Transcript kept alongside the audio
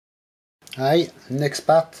Hi, next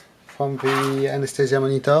part from the anesthesia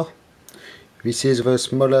monitor. This is the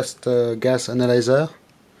smallest gas analyzer.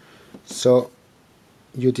 So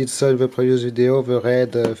you did saw in the previous video the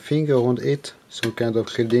red thing around it, some kind of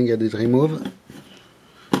shielding I did remove.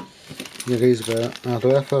 Here is the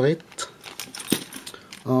hardware for it.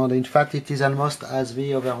 And in fact it is almost as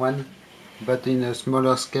the other one, but in a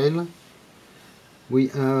smaller scale. We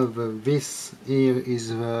have this here is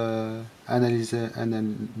the analysis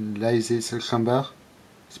chamber,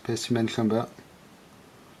 specimen chamber,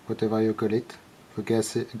 whatever you call it. The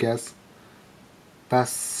gas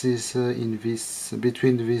passes in this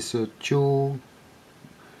between these two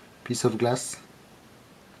pieces of glass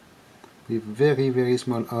with very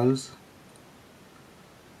small holes.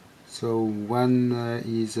 So one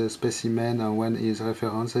is a specimen and one is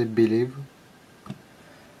reference, I believe.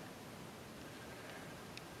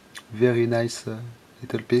 Very nice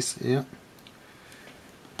little piece here.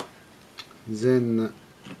 Then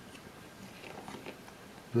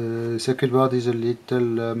the circuit board is a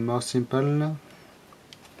little more simple,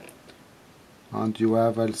 and you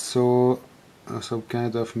have also some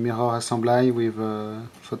kind of mirror assembly with a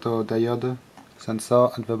photodiode sensor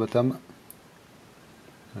at the bottom,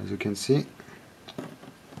 as you can see.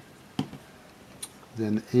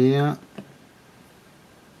 Then here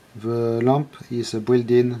the lamp is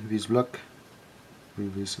built in this block,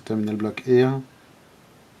 with this terminal block here.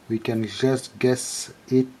 We can just guess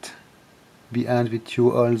it behind the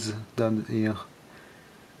two holes down here.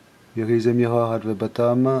 There is a mirror at the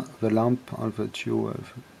bottom, the lamp, and the two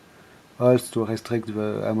holes to restrict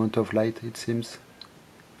the amount of light, it seems.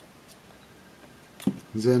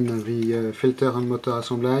 Then the filter and motor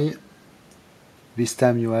assembly. This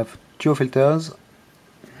time you have two filters.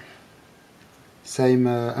 Same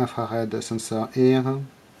infrared sensor here,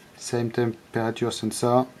 same temperature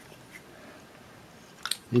sensor.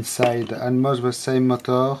 Inside almost the same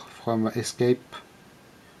motor from Escape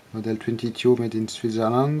model 22 made in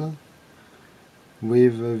Switzerland,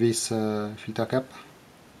 with this filter cap,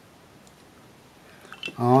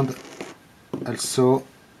 and also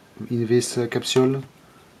in this capsule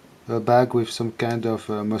a bag with some kind of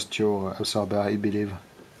moisture absorber, I believe,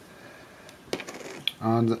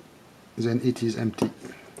 and then it is empty.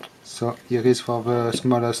 So here is for the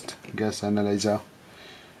smallest gas analyzer,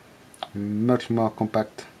 much more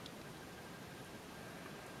compact.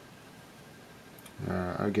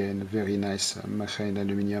 Again, very nice machined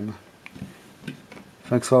aluminium.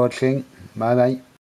 Thanks for watching, bye bye.